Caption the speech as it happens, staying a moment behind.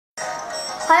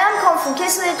from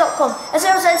KidsLeader.com as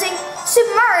they're presenting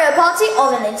Super Mario Party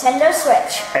on the Nintendo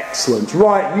Switch. Excellent.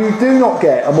 Right, you do not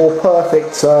get a more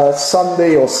perfect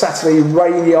Sunday or Saturday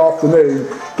rainy afternoon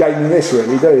game than this,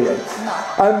 really, do you?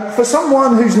 No. For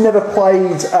someone who's never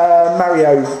played a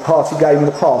Mario Party game in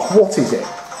the past, what is it?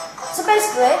 So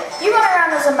basically, you run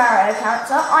around as a Mario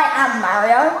character. I am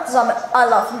Mario, because I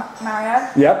love Mario.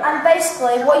 Yep. And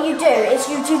basically, what you do is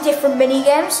you do different mini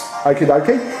games. Okie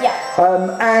dokie. Yeah.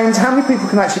 And how many people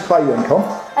can actually play then, Con?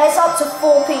 It's up to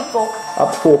 4 people.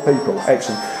 Up to 4 people,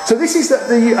 excellent. So this is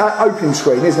the opening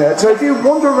screen, isn't it? So if you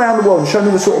wander around the world and show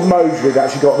me the sort of modes we've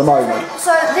actually got at the moment.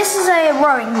 So this is a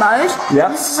rowing mode. Yeah.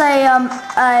 This is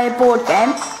a board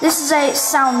game. This is a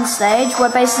sound stage where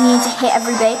basically you need to hit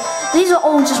every beat. These are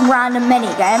all just random mini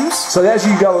games. So as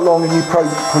you go along and you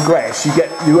progress,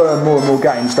 you earn more and more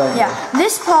games, don't you? Yeah.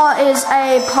 This part is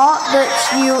a part that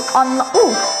you unlock.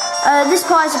 This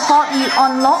part is a part that you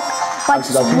unlock by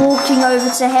just walking over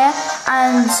to here,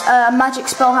 and a magic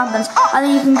spell happens, and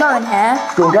then you can go in here.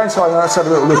 Go on, go inside and let's have a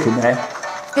little look in there.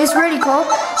 It's really cool.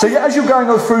 So as you're going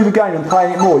through the game and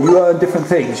playing it more, you earn different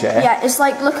things, yeah? Yeah, it's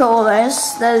like, look at all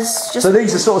those. There's just... So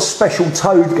these are sort of special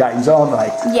Toad games, aren't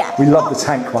they? Yeah. We love the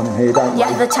tank one in here, don't we?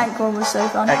 Yeah, the tank one was so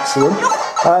fun. Excellent.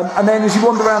 And then as you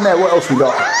wander around there, what else we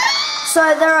got? So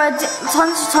there are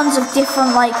tons of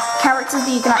different characters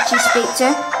that you can actually speak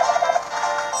to.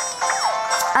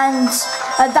 And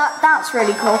that's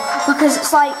really cool, because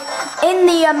it's like in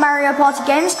the Mario Party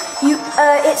games,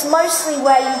 it's mostly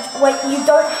where you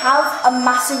don't have a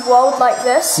massive world like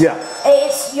this. Yeah.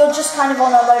 You're just kind of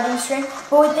on a loading screen.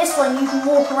 But with this one, you can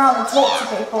walk around and talk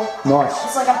to people. Nice.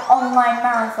 It's like an online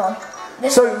marathon.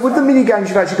 So with the mini games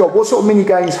you've actually got, what sort of mini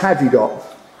games have you got?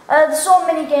 The sort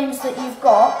of mini games that you've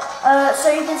got, so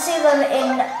you can see them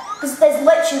in, because there's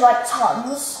literally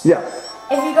tons. Yeah.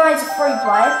 If you go into free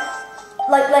play.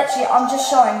 Literally, I'm just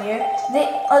showing you.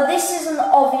 This isn't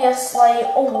obviously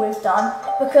all we've done,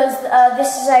 because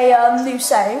this is a new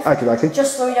save. Okay.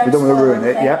 Just so we don't want to ruin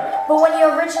anything. it, yeah. But when you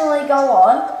originally go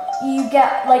on, you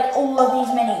get all of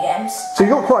these mini games. So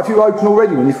you've got quite a few open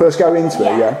already when you first go into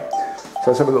it, yeah?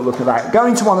 So let's have a little look at that. Go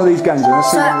into one of these games and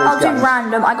let's see one of these games. I'll do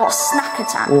random. I got Snack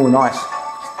Attack. Oh, nice.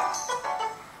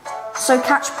 So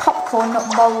catch popcorn,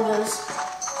 not boulders.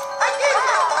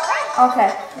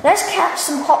 Okay, let's catch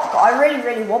some popcorn. I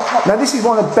really want popcorn. Now this is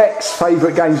one of Beck's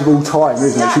favourite games of all time,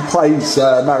 isn't it? She plays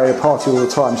Mario Party all the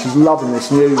time. She's loving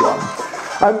this new one.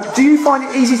 Do you find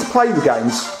it easy to play the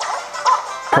games?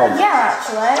 Yeah,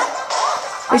 actually.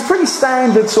 It's pretty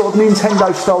standard sort of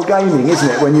Nintendo style gaming, isn't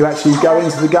it, when you actually go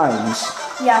into the games?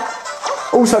 Yeah.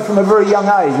 Also from a very young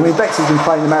age. I mean, Bex has been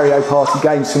playing the Mario Party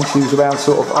games since she was around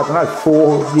sort of, I don't know,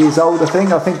 4 years old, I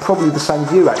think. I think probably the same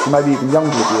as you, actually, maybe even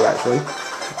younger than you, actually.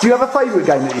 Do you have a favourite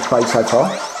game that you've played so far?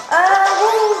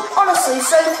 Well, honestly,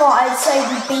 so far I'd say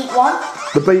the Beat one.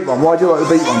 The Beat one? Why do you like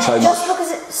the Beat one so much? Just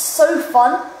because it's so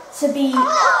fun to be, because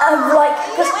I'm quite...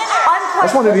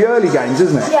 That's one of the early games,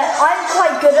 isn't it? Yeah, I'm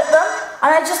quite good at them,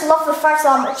 and I just love the fact that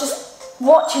I'm just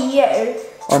watching you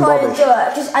try to do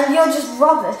it, and you're just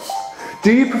rubbish.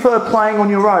 Do you prefer playing on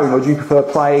your own, or do you prefer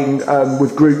playing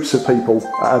with groups of people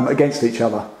against each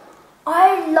other?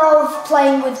 I love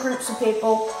playing with groups of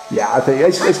people. Yeah, I think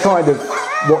it's kind of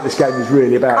what this game is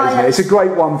really about, isn't it? It's a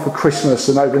great one for Christmas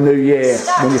and over New Year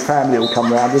when your family will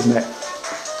come round, isn't it?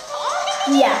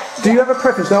 Yeah. Do you have a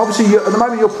preference? Now, obviously, at the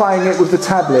moment you're playing it with the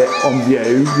tablet on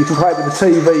view. You can play it with the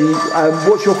TV.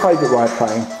 What's your favourite way of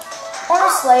playing?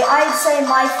 Honestly, I'd say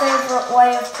my favourite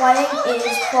way of playing is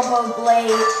probably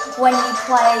when you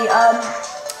play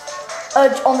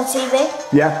on the TV.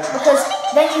 Yeah. Because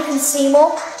then you can see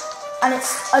more. And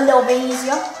it's a little bit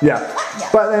easier. Yeah.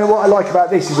 But then what I like about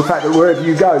this is the fact that wherever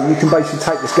you go, you can basically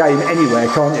take this game anywhere,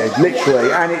 can't you? Literally.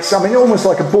 Yeah. And it's, I mean, almost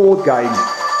like a board game.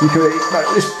 You can,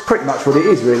 it's pretty much what it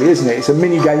is, really, isn't it? It's a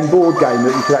mini game board game that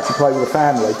you can actually play with a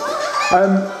family.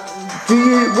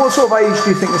 What sort of age do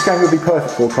you think this game would be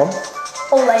perfect for, Tom?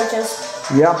 All ages.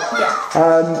 Yeah?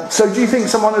 Yeah. So do you think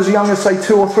someone as young as, say,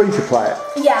 2 or 3 could play it?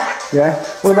 Yeah. Yeah?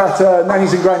 What about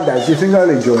nannies and granddads? Do you think they'll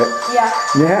enjoy it? Yeah.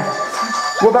 Yeah?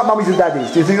 What about mummies and daddies?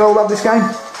 Do you think they'll love this game?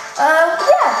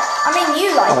 Yeah. I mean,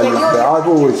 you like it. I've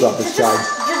always loved this game.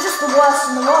 You're just the worst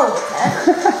in the world at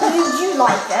it. you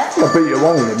like it. I beat you at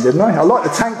one of them, didn't I? I like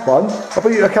the tank one. I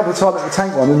beat you a couple of times at the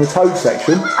tank one in the Toad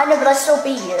section. I know, but I still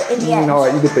beat you in the end. No,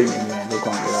 you did beat me in the end. We'll go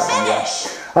and do that one,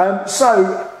 yeah.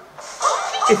 So,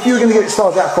 if you were going to get it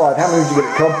started at 5, how many would you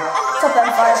get it, Tom? Top end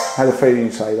 5. I had a feeling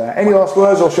you'd say that. Any last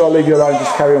words, or shall I leave you alone and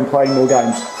just carry on playing more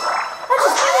games?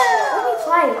 Let me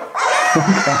play.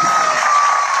 Okay.